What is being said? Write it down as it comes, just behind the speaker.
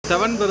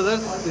7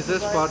 brothers MCC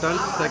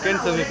Spartans second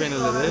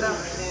semi-final இது.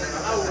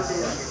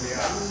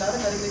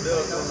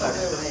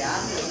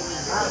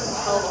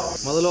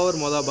 முதல் over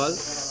மொதல் பால்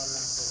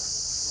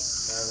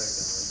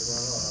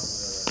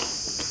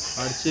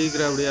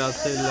அடிச்சிக்கிற அப்படியே ஆஃப்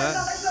சைடில்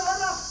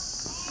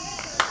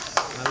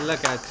நல்ல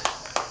கேட்ச்.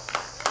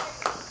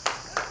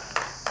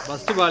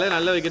 ஃபஸ்ட்டு பாலே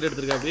நல்ல விக்கெட்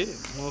எடுத்திருக்கா அப்படி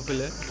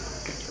மோஃபில்.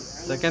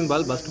 செகண்ட்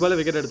பால் ஃபஸ்ட் பாலே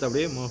விக்கெட் எடுத்த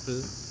அப்படியே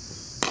மோஃபில்.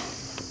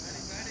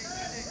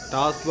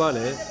 டாஸ்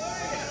பால்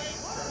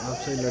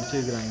ஆஃப் சைடில்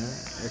அடிச்சிருக்கிறாங்க.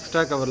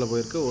 எக்ஸ்ட்ரா கவரில்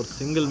போயிருக்கு, ஒரு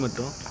சிங்கிள்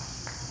மட்டும்.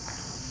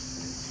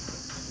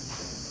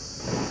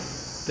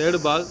 தேர்டு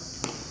பால்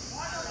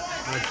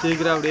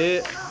அடிச்சிருக்கிறா அப்படியே.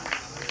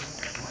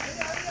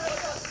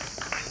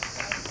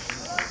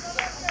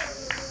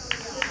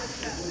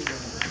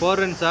 4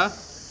 ரன்ஸா?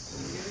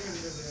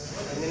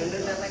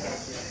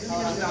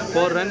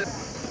 4 ரன்.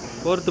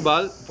 ஃபோர்த்து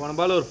பால். போன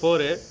பால் ஒரு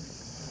 4.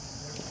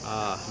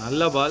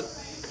 நல்ல பால்,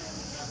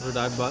 ஒரு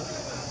டாட் பால்.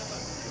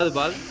 அஞ்சாவது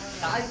பால்.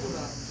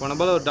 போன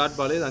பால் ஒரு டாட்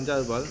பால், இது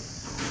அஞ்சாவது பால்.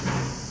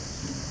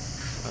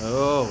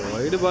 ஓ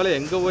வைடு பால்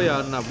எங்கே போய்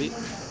ஆடுனா அப்படி.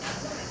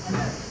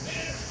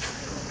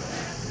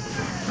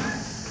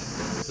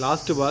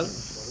 லாஸ்ட்டு பால்,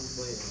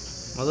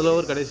 முதல்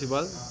ஓவர் கடைசி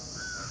பால்.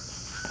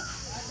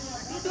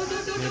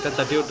 நீட்டாக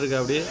தட்டி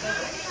விட்டுருக்க அப்படியே.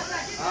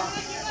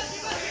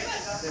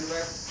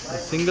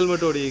 சிங்கிள்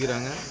மட்டும்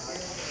ஓடிக்கிறாங்க.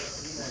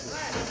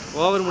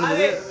 ஓவர்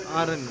முடிஞ்சது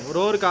 6 ரன். ஒரு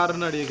ஓவருக்கு 6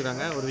 ரன்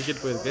அடிக்கிறாங்க, ஒரு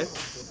விக்கெட் போயிருக்கு.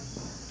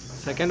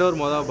 செகண்ட்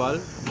ஓவர் மொதல் பால்.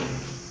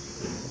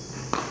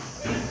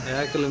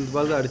 ஏக்கல் இந்த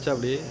பால் தான் அடித்தா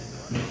அப்படி.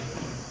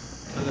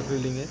 நல்ல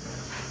ஃபீல்டிங்கு.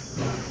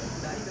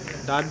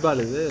 டாட்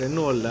பால் இது,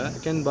 2 ஓவரில்.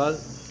 செகண்ட் பால்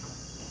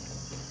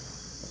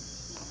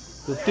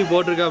குத்தி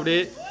போட்டிருக்கா அப்படி.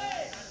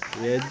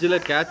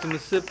 எட்ஜில் கேட்ச்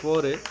மிஸ்ஸு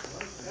 4.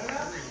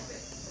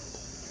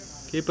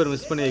 கீப்பர்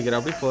மிஸ் பண்ணி வைக்கிறா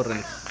அப்படி. 4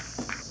 ரன்ஸ்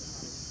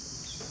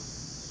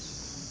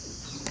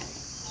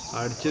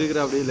அடிச்சிருக்கிற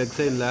அப்படி லெக்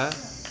சைடில்.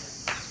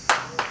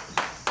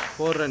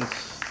 4 ரன்ஸ்.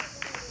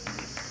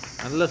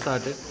 நல்ல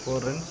ஷாட்டு.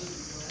 4 ரன்ஸ்.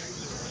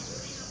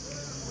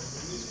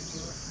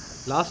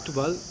 லாஸ்ட்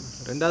பால்,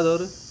 ரெண்டாவது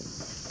ஓவர்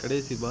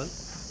கடைசி பால்.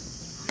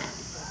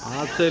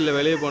 ஆஃப் சைடில்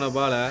வெளியே போன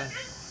பாலை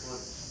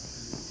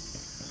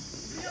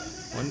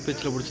 1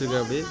 பிச்சில்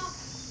பிடிச்சிருக்கா அப்படி.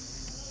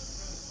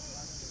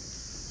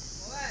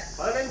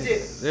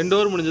 2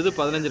 ஓவர் முடிஞ்சது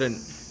 15 ரன்.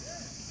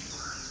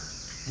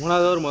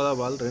 மூணாவது ஓவர் மொதல்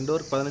பால். 2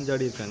 ஓவர் 15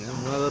 ஆடி இருக்காங்க.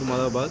 மூணாவது ஓவர்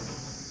மொதல் பால்.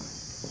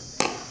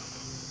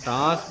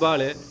 டாஸ்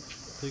பால்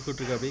தூக்கி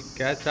விட்டுருக்கா அப்படி.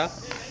 கேட்சா?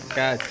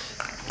 கேட்ச்.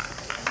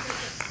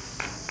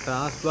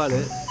 டாஸ் பால்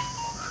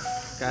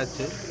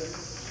கேட்சு.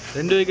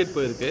 2 விக்கெட்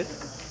போயிருக்கு.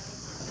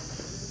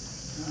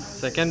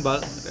 Second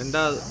ball.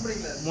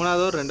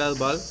 மூணாவது ஓவர் ரெண்டாவது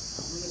பால்.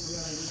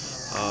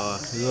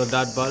 இது ஒரு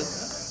டாட் பால்.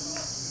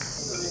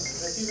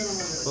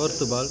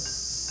 ஃபோர்த்து பால்.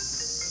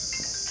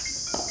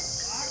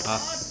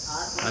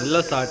 நல்ல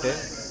ஷாட்டு.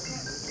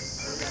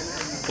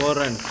 4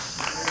 ரன்ஸ்.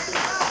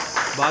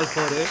 பால்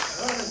 4.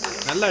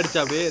 நல்லா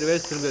அடிச்சாப்பி.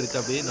 ரிவர்ஸ் திரும்பி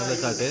அடிச்சாப்பி. நல்ல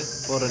ஷாட்டு.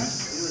 4 ரன்ஸ்.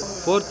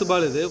 ஃபோர்த்து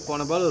பால் இது.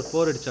 போன பால் ஒரு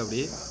 4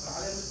 அடிச்சாப்பி.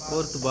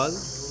 ஃபோர்த்து பால்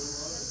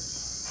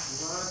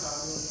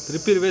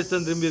திருப்பி ரிவர்ஸ்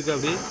தான் திரும்பி இருக்கா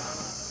அப்படி.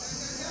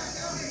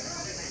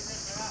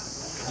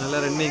 நல்ல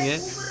ரன்னிங்கு.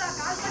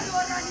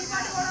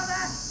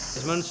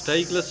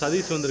 ஸ்ட்ரைக்கில்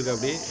சதீஷ் வந்திருக்கு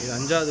அப்படி. இது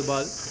 5வது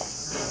பால்.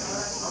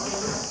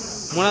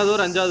 மூணாவது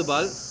ஓவர் 5வது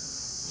பால்.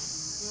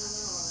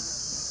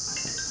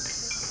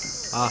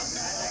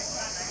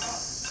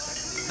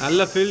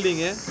 நல்ல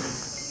ஃபீல்டிங்கு.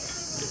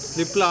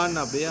 ஸ்லிப்பில்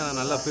ஆடினா அப்படியே. ஆனால்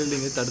நல்ல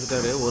ஃபீல்டிங்கு.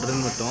 தடுத்துட்டாரு. 1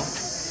 ரன் மட்டும்.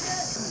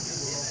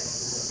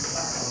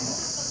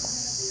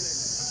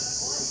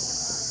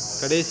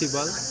 கடைசி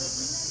பால்.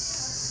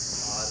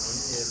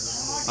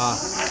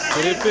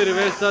 திருப்பி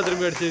ரிவர்ஸ் தான்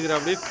திரும்பி அடிச்சிருக்கிற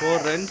அப்படி. 4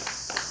 ரன்ஸ்.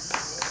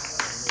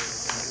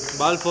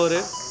 பால் 4.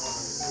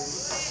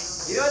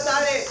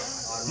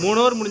 3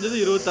 ஓவர் முடிஞ்சது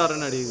 26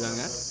 ரன்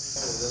அடிக்கிறாங்க.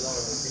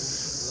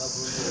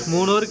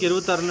 3 ஓவருக்கு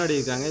 26 ரன்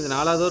அடிக்கிறாங்க. இது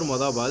 4வது ஓவர்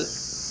மொதல் பால்.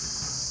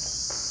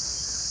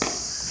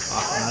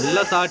 நல்ல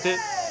shot.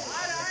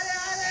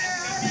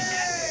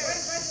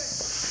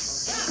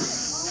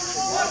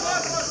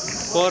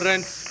 Four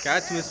runs.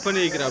 Catch miss பண்ணி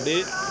வைக்கிற அப்படி.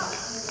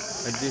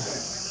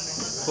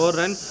 4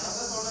 ரன்ஸ்.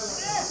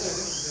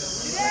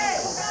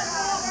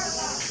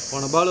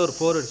 போன பால் ஒரு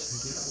 4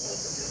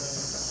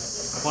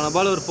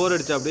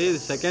 அடிச்சு. அப்படி. இது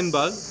செகண்ட்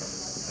பால்.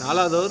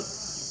 4வது ஓவர்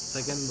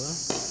செகண்ட் பால்.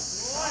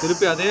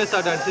 திருப்பி அதே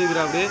ஷாட்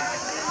அடிச்சிருக்கிறா அப்படி.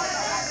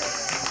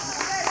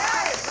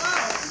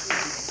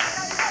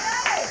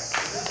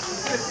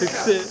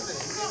 சிக்ஸு.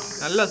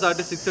 நல்ல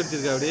ஷாட்டு. 6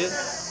 அடிச்சிருக்கா அப்படி.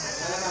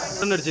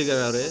 ரன்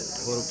அடிச்சிருக்காரு அவரு.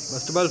 ஒரு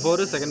ஃபஸ்ட் பால்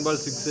 4, செகண்ட்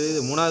பால் 6. இது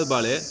 3வது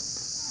பாலு.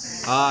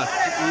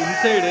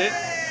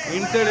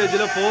 இன்சைடு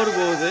எஜ்ஜில் 4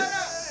 போகுது.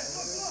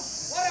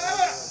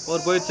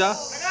 4 போயிடுச்சா?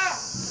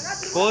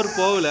 4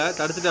 போகல.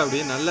 தடுத்துட்டா அப்படி.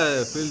 நல்ல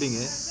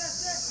ஃபீல்டிங்கு.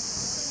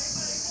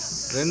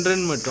 2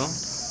 ரன் மட்டும்.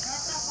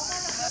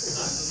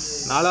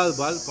 4வது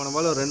பால். போன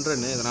பால் ஒரு 2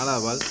 ரன்னு. இது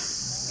 4வது பால்.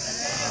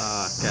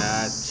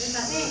 Catch.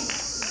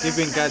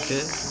 Keeping catch.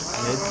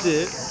 Edge.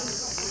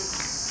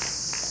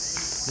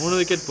 3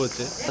 wicket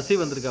போச்சு. சசி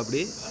வந்திருக்கு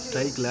அப்படி.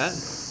 ஸ்ட்ரைக்கில்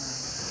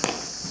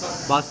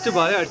ஃபஸ்ட்டு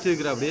பாலே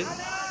அடிச்சிருக்கிறா அப்படி.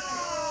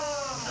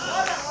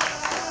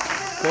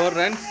 4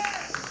 runs.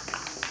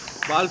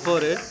 Ball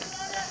 4.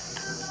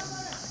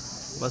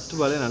 First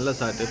ball நல்ல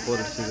ஷாட் 4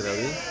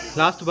 அடிச்சிருக்காரு.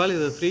 லாஸ்ட் பால்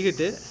இது ஃப்ரீ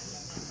ஹிட்.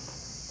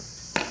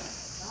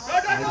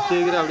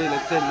 அடிச்சிருக்காரு அப்படியே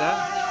லெஃப்ட் சைடுல.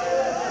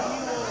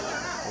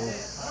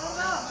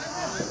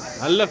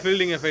 நல்ல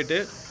ஃபீல்டிங் எஃபெக்ட்.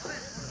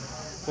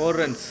 4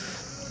 runs.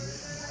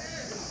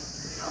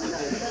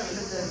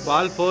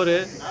 பால் 4.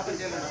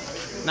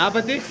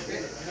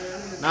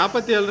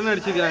 47 ரன்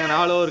அடிச்சிருக்காங்க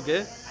 4 ஓவருக்கு.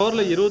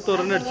 4ல 21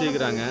 ரன்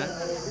அடிச்சிருக்காங்க.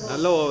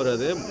 நல்ல ஓவர்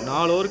அது.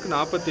 4 ஓவருக்கு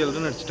 47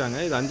 ரன் அடிச்சிட்டாங்க.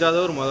 இது 5வது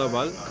ஓவர் முதல்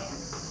பால்.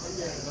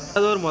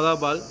 5வது ஓவர்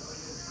முதல் பால்.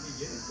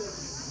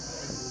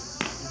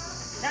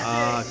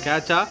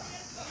 கேட்சா?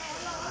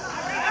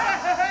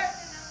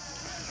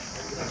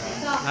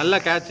 நல்ல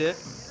கேட்ச்.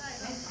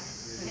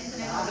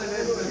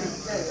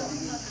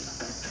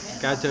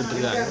 கேட்ச்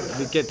எடுத்துருக்காங்க.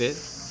 Wicket.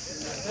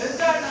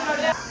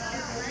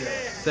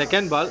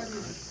 Second ball.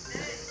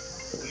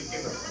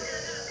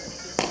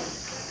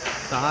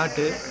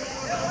 Shot.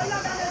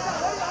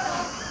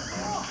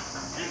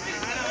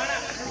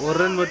 1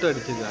 run மட்டும்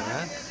அடிச்சிருக்காங்க.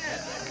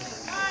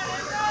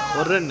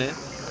 1 ரன்னு.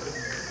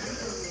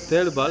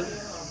 தேர்ட் பால்.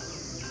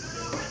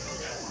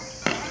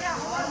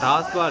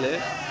 டாஸ் பால்.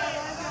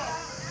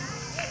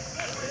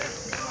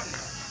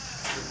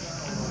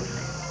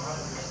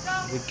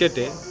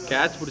 விக்கெட்டு.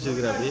 கேட்ச்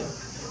பிடிச்சிருக்கிறாப்பி.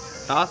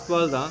 டாஸ்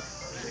பால் தான்.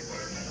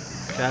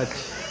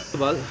 கேட்ச்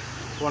பால்.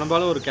 போன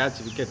பாலும் ஒரு கேட்ச்.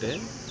 விக்கெட்டு.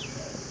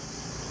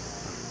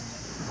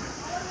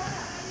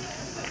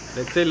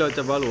 லெக் சைடில்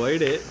வச்ச பால்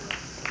ஒய்டு.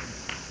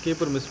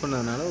 கீப்பர் மிஸ்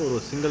பண்ணதுனால ஒரு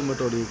சிங்கிள்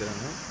மட்டும் ஓடி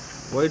இருக்கிறாங்க.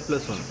 ஒயிட்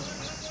 +1.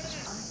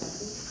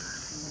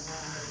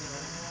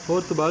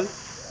 ஃபோர்த்து பால்.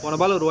 போன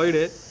பால் ஒரு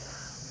ஒய்டு.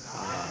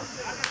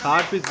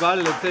 ஷார்ட் பிச்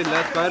பால். லெக்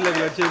சைடில் ஸ்கொயர்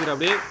லெக்கில் அடிச்சிருக்கிற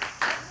அப்படியே.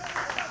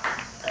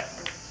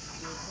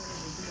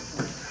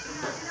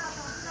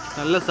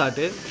 நல்ல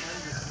ஷாட்டு.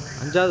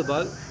 5வது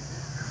பால்.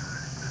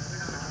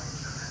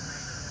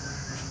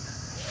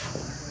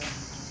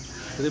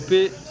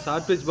 திருப்பி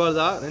ஷார்ட் பிச் பால்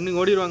தான். ரன்னிங்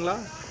ஓடிடுவாங்களா?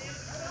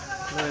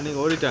 ரன்னிங்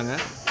ஓடிட்டாங்க.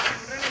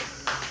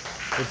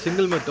 ஒரு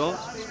சிங்கிள் மட்டும்.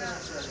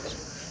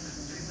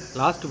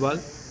 Last ball.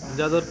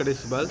 5வது ஓவர்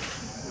கடைசி பால்.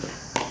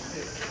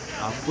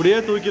 அப்படியே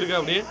தூக்கியிருக்க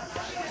அப்படியே.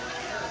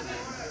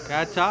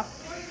 கேட்சா?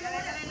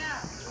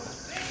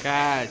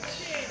 கேட்ச்.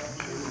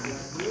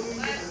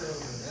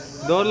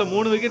 இந்த ஓவரில்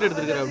 3 விக்கெட்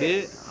எடுத்துருக்காரு அப்படியே.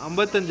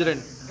 55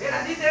 ரன்.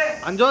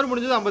 5 ஓவர்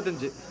முடிஞ்சது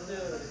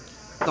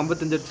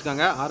 55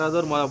 அடிச்சிருக்காங்க. 6வது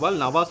ஓவர் முதல்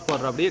பால். நவாஸ்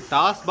போடுற அப்படியே.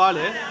 டாஸ்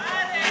பால்.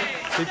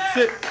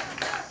 6.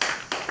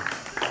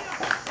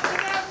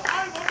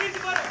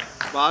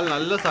 பால்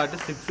நல்ல ஷாட்டு.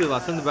 6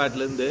 வசந்த்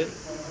பேட்லேருந்து.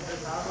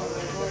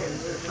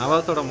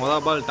 நவாஸோட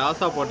முதல் பால்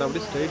டாஸாக போட்ட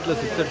அப்படி ஸ்ட்ரைட்டில்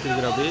 6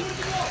 அடிச்சிருக்கிற அப்படி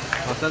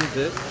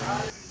வசந்த்.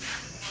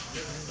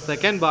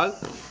 Second ball.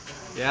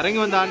 இறங்கி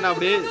வந்து ஆடினா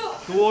அப்படியே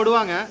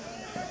ஓடுவாங்க.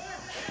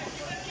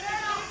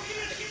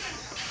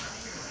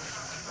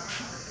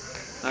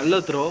 நல்ல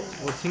த்ரோ.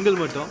 ஒரு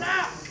சிங்கிள் மட்டும்.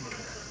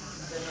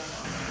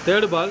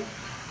 தேர்டு பால்.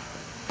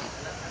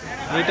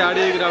 நீட்டாக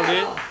ஆடி இருக்கிற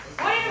அப்படியே.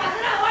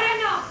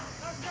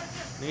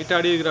 நீட்டாக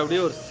ஆடி இருக்கிற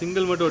அப்படியே. ஒரு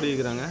சிங்கிள் மட்டும் ஓடி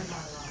இருக்கிறாங்க.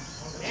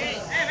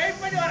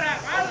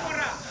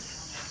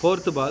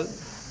 ஃபோர்த்து பால்.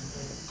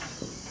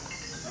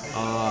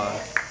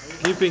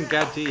 Keeping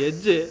catch.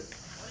 எட்ஜு.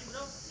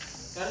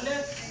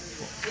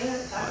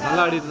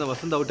 நல்லா ஆடி இருந்த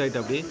வசந்த் அவுட்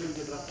ஆகிட்டு அப்படி.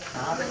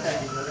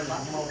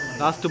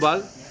 Last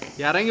ball.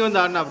 இறங்கி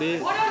வந்து ஆடினா அப்படி.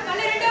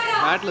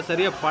 பேட்டில்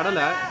சரியாக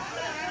படலை.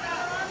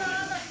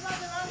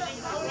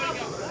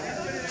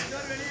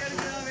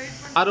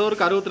 ஆறு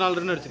ஓவருக்கு 64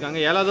 ரன்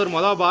அடிச்சிருக்காங்க. 7வது ஓவர்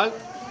முதல் பால்.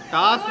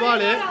 டாஸ்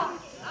பால்.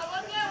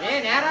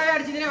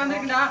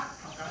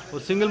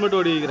 ஒரு சிங்கிள் மட்டும்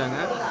ஓடி வைக்கிறாங்க.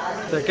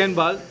 Second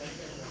ball.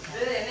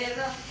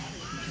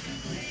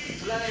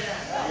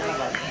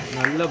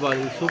 நல்ல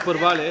பால்.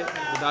 சூப்பர் பால்.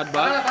 Dot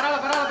ball.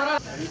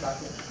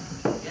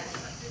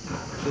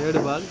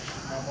 தேர்டு பால்.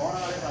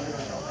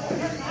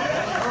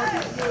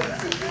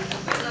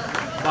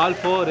 பால்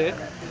 4.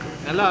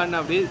 நல்லா ஆடினா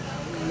அப்படி.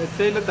 லெஃப்ட்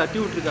சைடில் தட்டி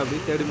விட்டுருக்கா அப்படி.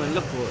 தேர்டு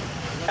மேலில் 4.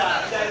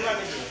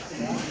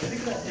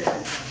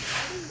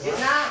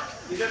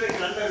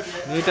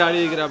 நீட்டாக ஆடி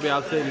வைக்கிற அப்படி.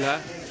 ஆஃப் சைடில்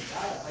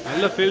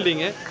நல்ல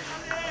ஃபீல்டிங்கு.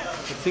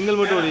 சிங்கிள்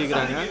மட்டும் ஓடி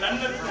வைக்கிறாங்க.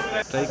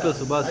 ஸ்ட்ரைக்கில்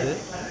சுபாஷ்.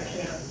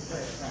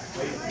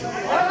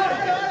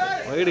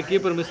 வைடு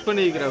கீப்பர் மிஸ்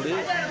பண்ணி வைக்கிற அப்படி.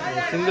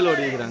 சிங்கிள்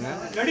ஓடி வைக்கிறாங்க.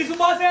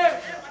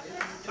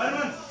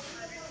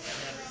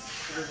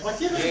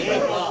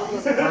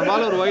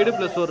 பால் ஒரு வைடு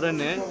 +1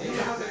 ரன்னு.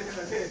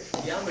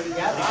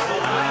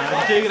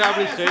 அடிச்சுக்கிறா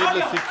அப்படி.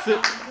 ஸ்ட்ரைட்டில் 6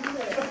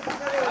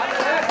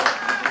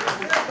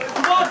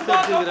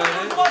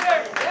 அடிச்சுக்கிறாரு.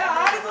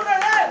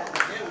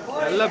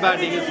 நல்ல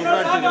பேட்டிங். சூப்பராக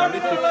அடிச்சுக்கிறா அப்படி.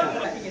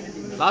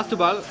 6. Last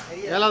ball.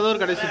 7வது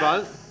ஓவர் கடைசி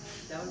பால்.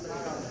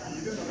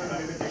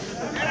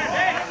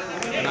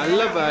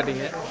 நல்ல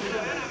பேட்டிங்கு.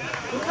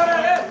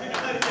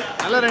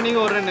 நல்ல ரன்னிங்.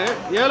 1 ரன்னு.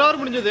 7 ஓவர்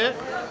முடிஞ்சது.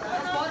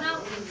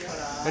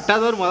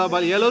 8வது ஓவர் முதல்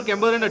பால். 7 ஓவருக்கு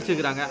 80 ரன்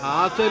அடிச்சிருக்கிறாங்க.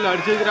 ஆஃப் சைடில்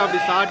அடிச்சிருக்கிறா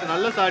அப்படி. ஷாட்.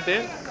 நல்ல ஷாட்டு.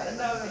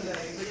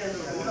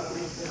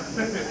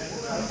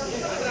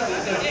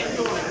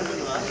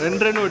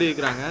 ரெண்டு ரன் ஓடி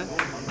இருக்கிறாங்க.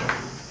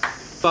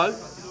 பால்.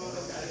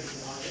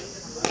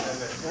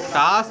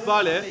 டாஸ்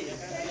பால்.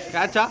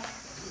 கேட்சா?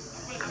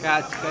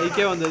 கேட்ச்,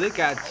 கைக்கே வந்தது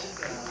கேட்ச்.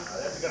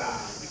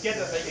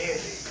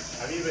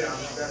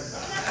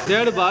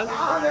 தேர்டு பால்.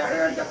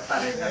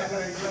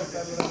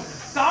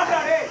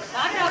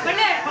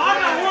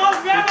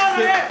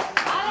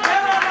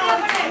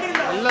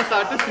 நல்ல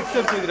ஷாட், 6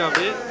 அடிச்சிருக்கிறான்.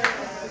 அப்படியே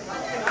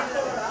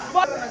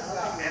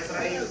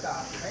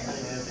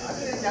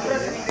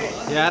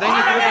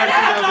இறங்கி திருப்பி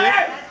அடிச்சிருக்கிறான். அப்படியே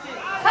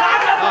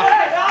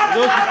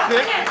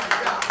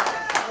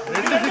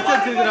 2 6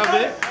 அடிச்சிருக்கிறான்.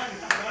 அப்படியே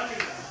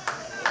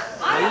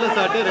நல்ல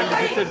ஷாட், 2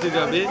 6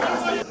 அடிச்சிருக்கிறான். அப்படியே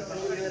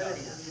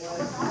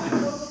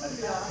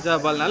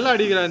பால் நல்லா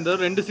அடிக்கிறான். இந்த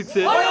 2 6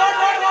 12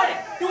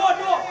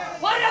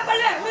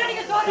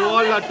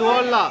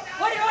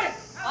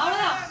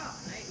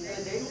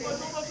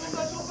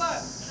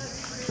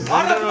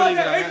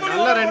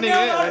 நல்ல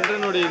ரன்னிங். 2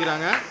 ரன்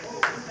ஓடிக்கிறாங்க.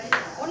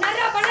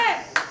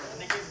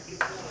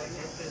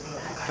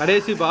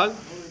 கடைசி பால்,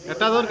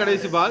 8வது ஓவர்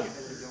கடைசி பால்.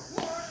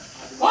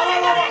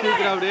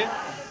 அப்படியே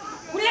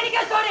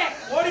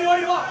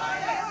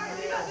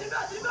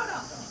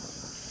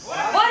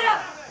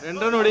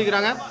 2 ரன்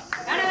ஓடிக்கிறாங்க.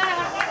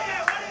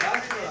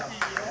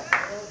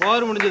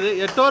 ஓவர் முடிஞ்சது.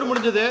 8 ஓவர்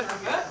முடிஞ்சது.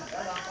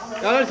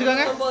 எவ்வளோ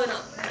அடிச்சிருக்காங்க?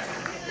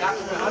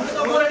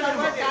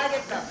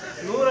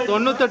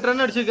 98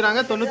 ரன் அடிச்சிருக்கிறாங்க.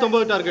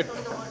 99 டார்கெட்.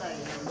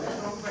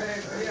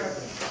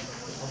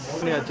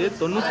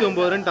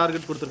 99 ரன்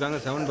டார்கெட் கொடுத்துருக்காங்க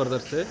 7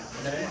 பிரதர்ஸ்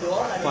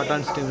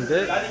ஸ்பார்டான்ஸ் டீமுக்கு.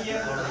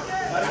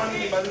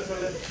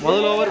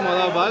 முதல் ஓவர்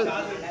முதல் பால்.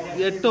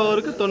 8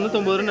 ஓவருக்கு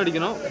 99 ரன்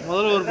அடிக்கணும்.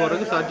 முதல் ஓவர்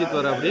போகிறதுக்கு சாட்சித்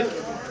வர. அப்படி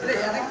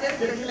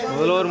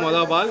முதல் ஓவர்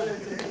முதல் பால்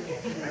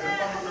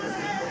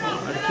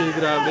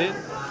அடிச்சிருக்கிறா. அப்படி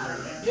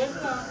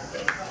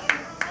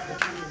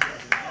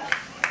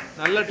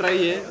நல்ல ட்ரை.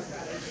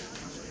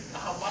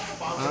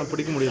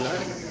 பிடிக்க முடியல.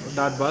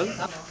 டாட் பால்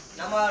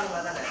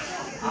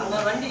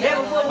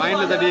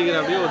பாயிண்ட்ல தட்டிக்கிற.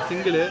 அப்படியே ஒரு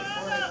சிங்கிள்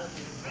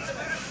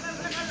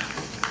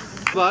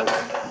பால்.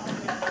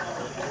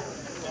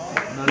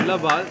 நல்ல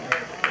பால்.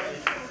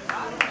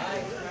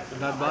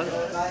 Dot ball.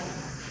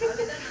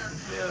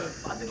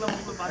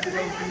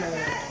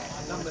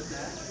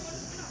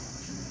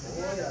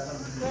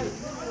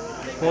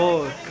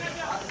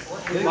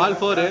 பால்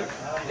 4.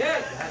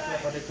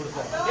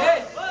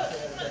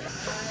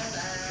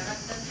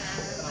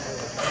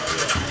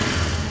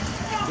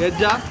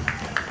 எட்ஜா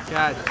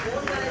கேட்ச்.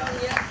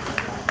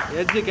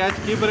 Edge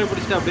catch. கீப்பரை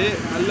பிடிச்சிட்டு. அப்படியே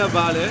நல்ல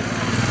பால்.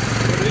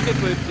 ஒரு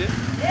விக்கெட் போயிடுச்சு.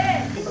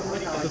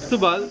 5th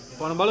பால்.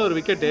 போன பால் ஒரு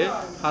விக்கெட்டு.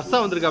 ஹர்ஷா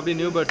வந்திருக்கு. அப்படியே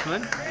நியூ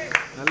பேட்ஸ்மேன்.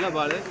 நல்ல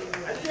பால்.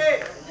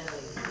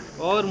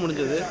 ஓவர்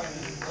முடிஞ்சது.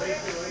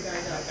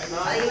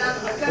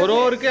 ஒரு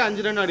ஓவருக்கு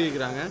 5 ரன்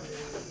அடிக்கிறாங்க.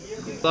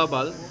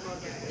 பால்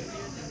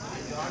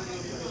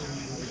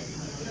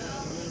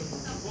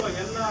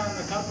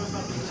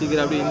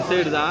சீக்கிரம். அப்படி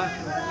இன்சைடு தான்.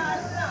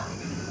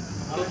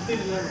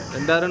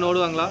 2 ரன்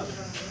ஓடுவாங்களா?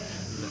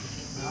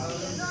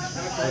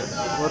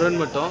 1 ரன்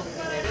மட்டும்.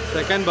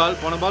 Second ball.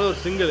 போன பால் ஒரு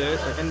சிங்கிள்.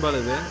 செகண்ட் பால்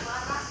இது.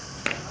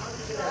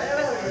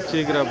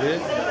 சீக்கிரம். அப்படி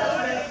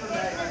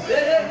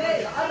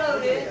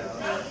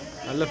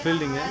நல்ல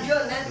ஃபீல்டிங்கு.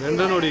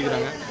 2 ரன்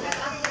ஓடிக்கிறாங்க.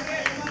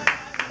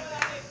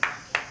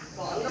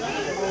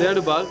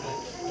 தேர்டு பால்.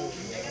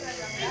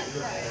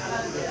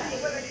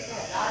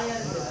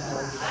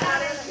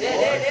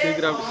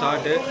 சீக்கிரம்.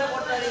 ஷாட்டு.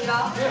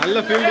 நல்ல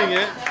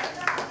ஃபீல்டிங்கு.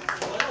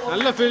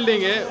 நல்ல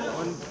ஃபீல்டிங்கு.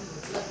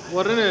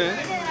 1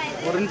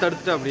 ரன்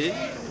தடுத்துட்டா. அப்படி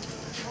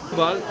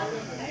பால்.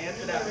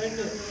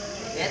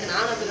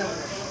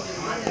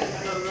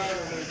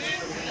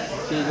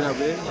 சீக்கிரம்.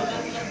 அப்படி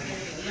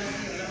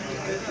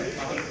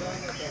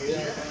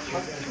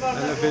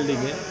நல்ல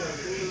ஃபீல்டிங்கு.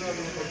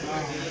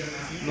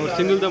 இன்னொரு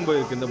சிங்கிள் தான்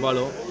போயிருக்கு இந்த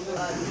பாலும்.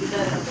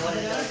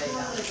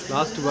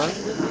 Last ball.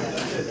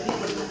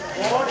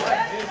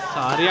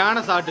 சரியான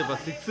ஷாட்டு. இப்போ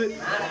 6.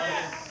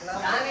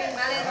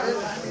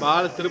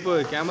 பால் திருப்ப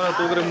கேமரா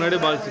தூக்குற முன்னாடி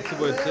பால் 6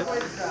 போயிடுச்சு.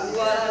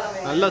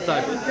 நல்ல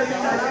ஷாட்டு.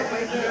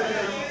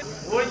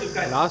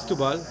 Last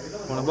ball.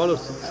 போன பால்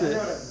ஒரு 6.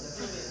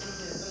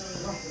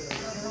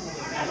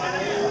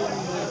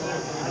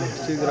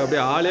 சீக்கிரம்.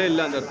 அப்படியே ஆளே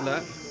இல்லை அந்த இடத்துல.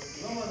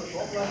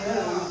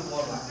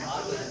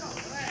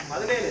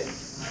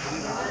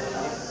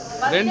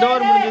 2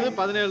 ஓவர் முடிஞ்சது.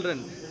 17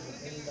 ரன்.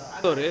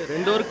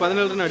 2 ஓவருக்கு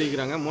 17 ரன்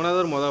அடிக்கிறாங்க. 3வது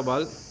ஓவர் முதல்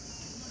பால்.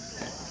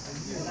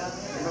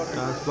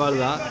 டாஸ்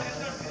பால் தான்.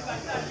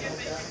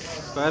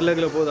 ஸ்கொயர்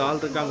லெக்கில் போகுது.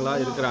 ஆள் இருக்காங்களா?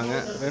 இருக்கிறாங்க.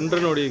 2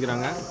 ரன்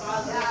ஓடிக்கிறாங்க.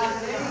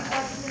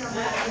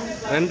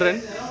 2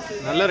 ரன்.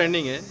 நல்ல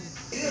ரன்னிங்கு.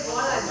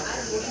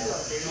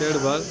 தேர்டு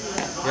பால்.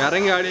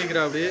 இறங்கி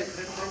ஆடிக்கிறா. அப்படி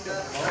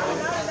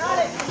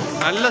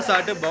நல்ல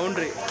ஷாட்டு.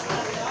 பவுண்ட்ரி.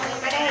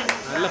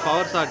 நல்ல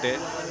பவர் ஷாட்டு.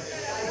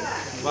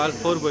 பால்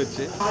 4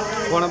 போயிடுச்சு.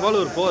 போன பால்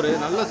ஒரு 4.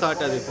 நல்ல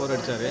ஷாட். அது 4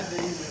 அடிச்சாரு.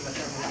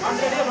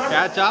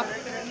 கேட்சா?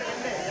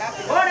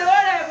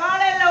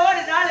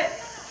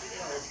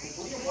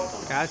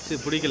 கேட்ச்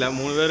பிடிக்கல.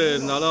 3 பேர்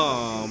இருந்தாலும்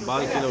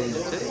பால் கீழே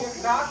விழுந்துச்சு.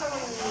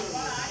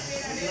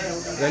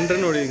 2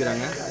 ரன்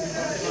ஓடிக்கிறாங்க.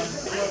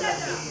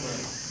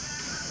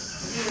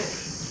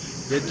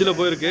 எட்ஜில்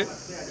போயிருக்கு.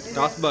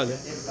 டாஸ் பால்.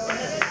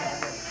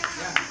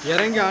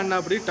 இறங்கி ஆடினா.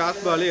 அப்படி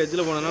டாஸ் பால்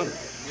எட்ஜில் போனோன்னா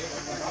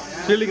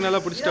ஃபீல்டிங் நல்லா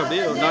பிடிச்சிட்டு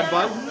அப்படியே ஒரு டாட்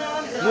பால்.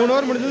 3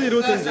 ஓவர் முடிஞ்சது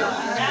 25.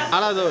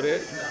 4வது ஓவர்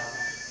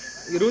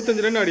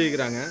 25 ரன் அடி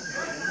வைக்கிறாங்க.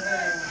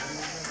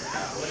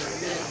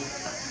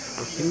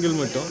 சிங்கிள்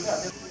மட்டும்.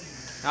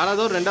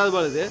 4வது ஓவர் 2வது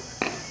பால். இது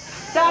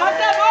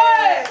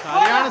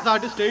சரியான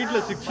ஷாட், ஸ்ட்ரெயிட்ல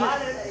 6.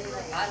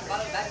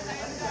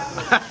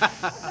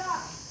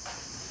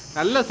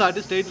 நல்ல ஷாட்,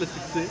 ஸ்ட்ரெயிட்ல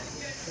 6.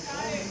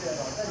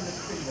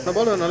 இந்த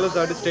பால் ஒரு நல்ல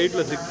ஷாட்,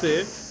 ஸ்ட்ரெயிட்ல 6.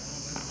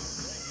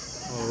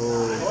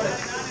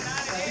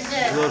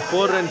 இது ஒரு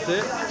 4 ரன்ஸ்.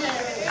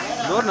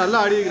 இந்த ஓவர் நல்லா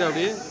ஆடி வைக்கிறா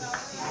அப்படி.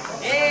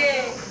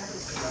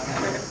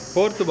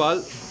 4th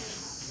பால்.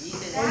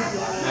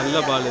 நல்ல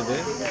பால். இது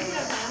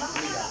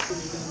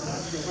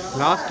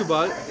லாஸ்ட்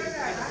பால்.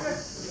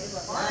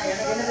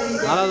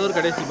 4வது ஓவர்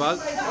கடைசி பால்.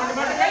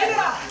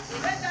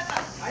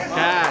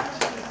 கேட்ச்,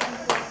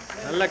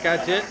 நல்ல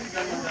கேட்சு.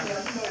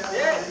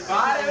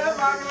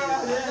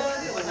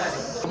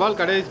 பால்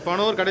கடைசி,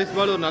 போன ஓவர் கடைசி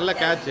பால் ஒரு நல்ல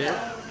கேட்சு.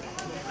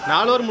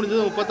 4 ஓவர்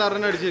முடிஞ்சது 36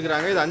 ரன்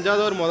அடிச்சிருக்கிறாங்க. இது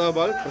 5வது ஓவர் மொதல்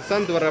பால்.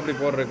 பிரசாந்த் வர அப்படி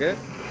போடுறதுக்கு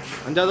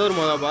 5வது ஓவர்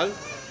மொதல் பால்.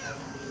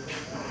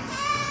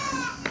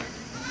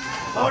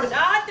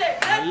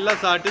 நல்ல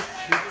ஷாட்டு,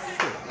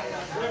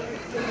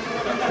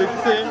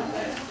 6.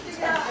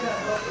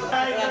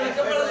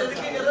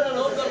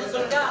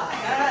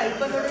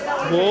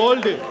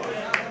 போல்டு,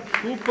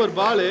 சூப்பர்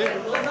பால்.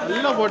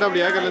 நல்லா போட்ட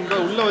அப்படி ஏக்கர்லேருந்து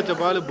உள்ள வச்ச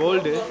பால்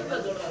போல்டு.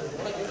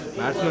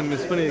 பேட்ஸ்மேன்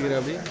மிஸ் பண்ணியிருக்கிற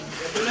அப்படி.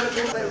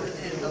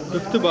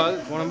 5th பால்.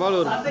 போன பால்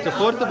ஒரு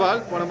 4th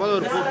பால். போன பால்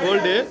ஒரு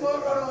போல்டு.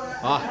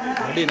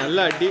 அடி, நல்ல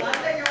அடி.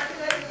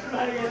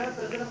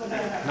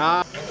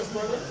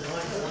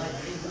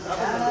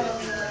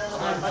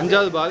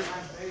 5வது பால்.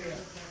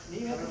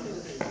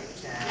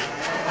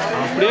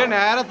 அப்படியே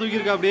நேராக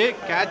தூக்கியிருக்கா அப்படியே.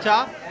 கேட்சா?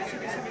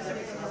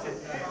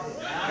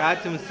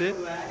 Catch miss.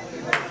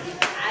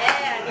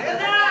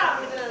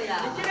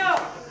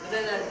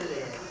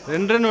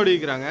 2 ரன் ஓடி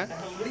வைக்கிறாங்க.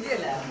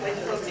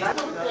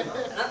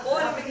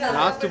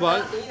 Last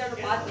ball.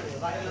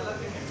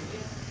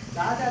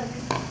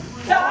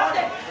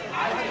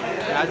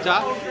 கேட்சா?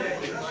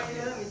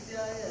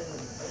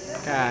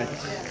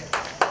 கேட்ச்.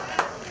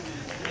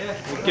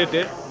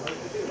 விக்கெட்டு.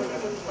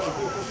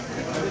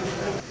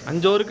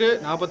 5 ஓவருக்கு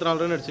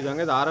 44 ரன்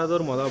அடிச்சிருக்காங்க. இது 6வது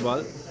ஓவர் மொதல்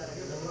பால்.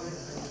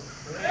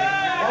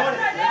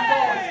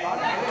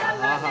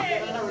 ஆஹா,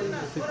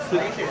 6.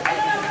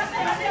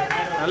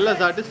 நல்ல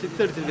ஷாட்டு,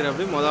 6 அடிச்சிருக்கிறேன்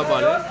அப்படி. மொதல்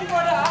பால்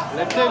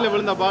லெஃப்ட் சைடில்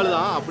விழுந்த பால்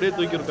தான், அப்படியே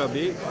தூக்கியிருக்கா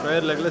அப்படி.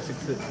 Square லெக்கில்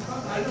 6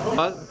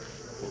 ball.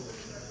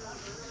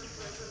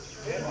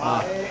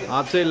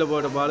 ஆஃப் சைடில்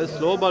போட்ட பால்,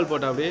 ஸ்லோ பால்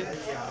போட்ட அப்படி.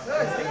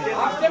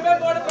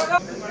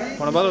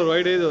 போன பால் ஒரு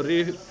வைடு, இது ஒரு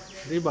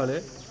ரீ பால்.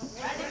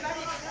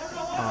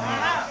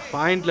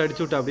 பாயிண்டில்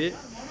அடிச்சு விட்டா அப்படி.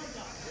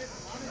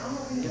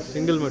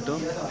 சிங்கிள்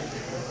மட்டும்.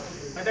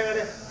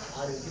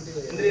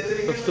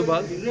 5th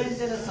பால்.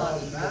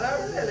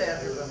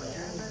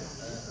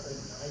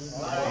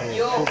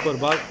 சூப்பர்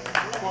பால்.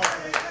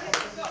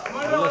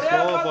 நல்லா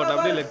ஸ்லோவாக போட்ட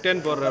அப்படி. லெஃப்ட்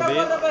ஹேண்ட் போடுற அப்படி.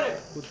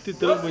 குத்தி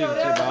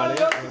திரும்பிடுச்சு பால்.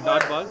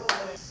 Dot ball.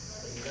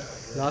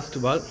 Last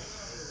ball.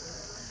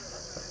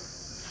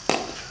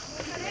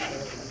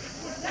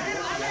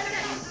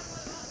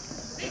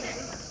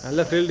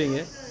 நல்ல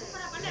ஃபீல்டிங்கு.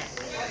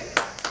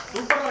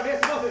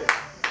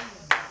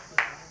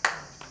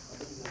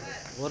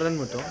 ஒரு ரன்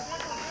மட்டும்.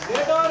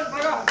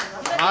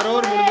 6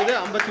 ஓவர் முடிஞ்சது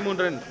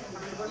 53 ரன்.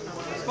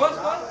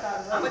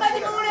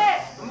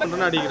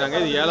 ரன் அடிக்கிறாங்க.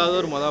 இது 7வது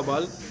ஓவர் மொதல்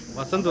பால்.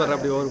 வசந்த் வர்ற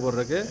அப்படி ஓவர்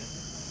போடுறதுக்கு.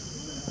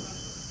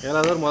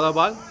 7வது ஓவர் மொதல்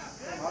பால்.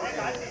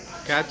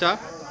 கேட்சா?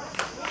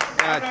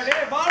 கேட்ச்.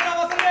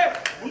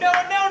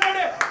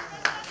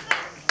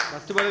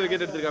 ஃபர்ஸ்ட் பால்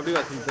விக்கெட் எடுத்திருக்க அப்படி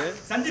வசந்த்.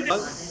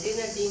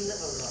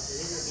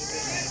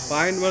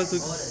 பாயிண்ட் பால்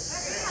தூக்கி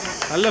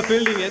நல்ல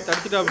ஃபீல்டிங்கு.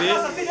 தடுத்துட்டு அப்படியே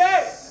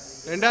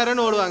 2வது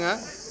ரன் ஓடுவாங்க.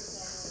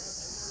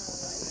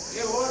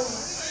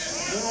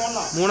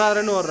 3வது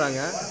ரன்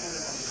ஓடுறாங்க.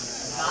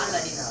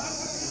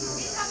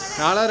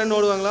 4வது ரன்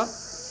ஓடுவாங்களா?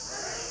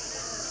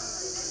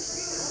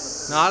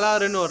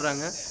 4வது ரன்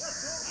ஓடுறாங்க.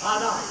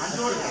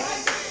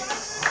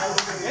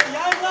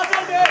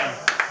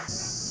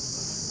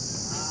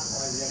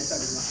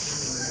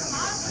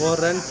 4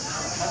 ரன்ஸ்.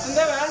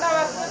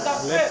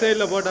 லெஃப்ட்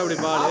சைடில் போட்ட அப்படி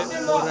பால்.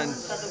 4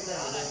 ரன்ஸ்.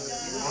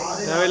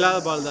 தேவையில்லாத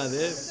பால் தான்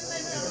அது.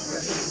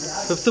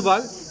 5th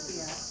பால்.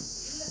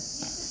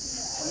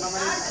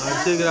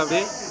 அடிச்சிருக்கிற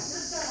அப்படி.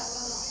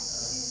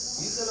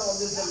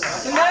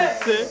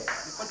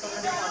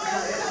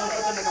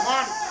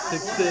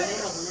 6.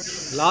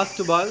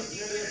 Last ball.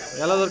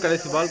 7வது ஓவர்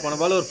கடைசி பால். போன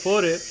பால் ஒரு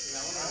 4.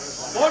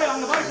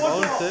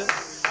 பவுன்ஸு.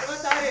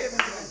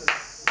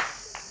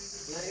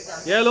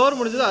 7 ஓவர்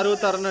முடிஞ்சது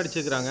 66 ரன்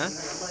அடிச்சிருக்கிறாங்க.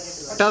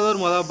 8வது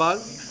ஓவர் மொதல்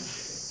பால்.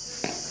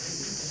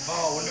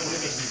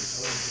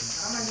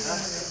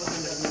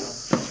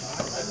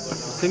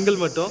 சிங்கிள்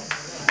மட்டும்.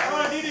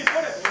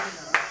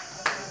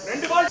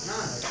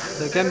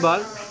 Second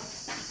ball.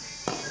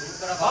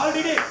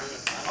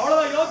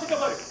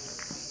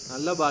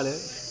 நல்ல பால்.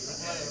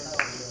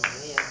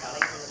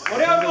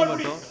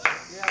 மட்டும்.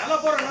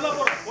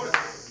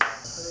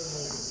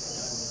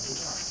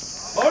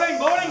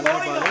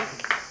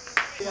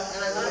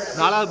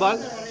 4வது பால்.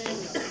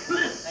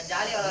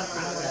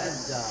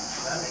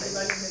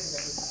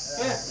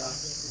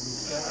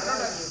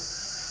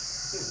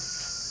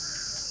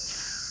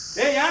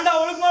 ஏய் ஏன்டா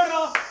ஒழுங்கு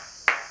மாடுறா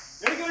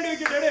எடுக்க வேண்டிய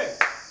விக்கெட் எடு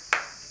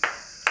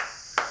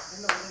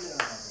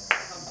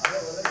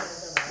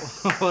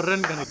ஒரு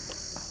ரன் கணக்கு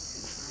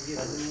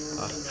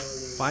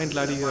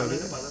பாயிண்ட்ல அடிக்கிறாரு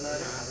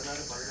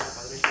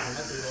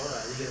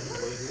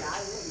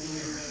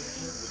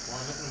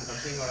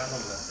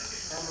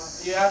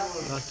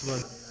லாஸ்ட்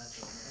பால்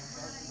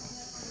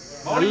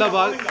நல்ல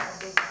பால்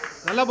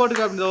நல்லா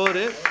போட்டுக்க இந்த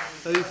ஓவர்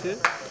சதீஷ்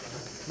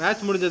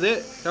மேட்ச் முடிஞ்சது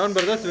 7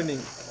 brothers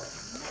வின்னிங்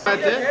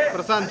மேட்ச்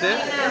பிரசாந்த்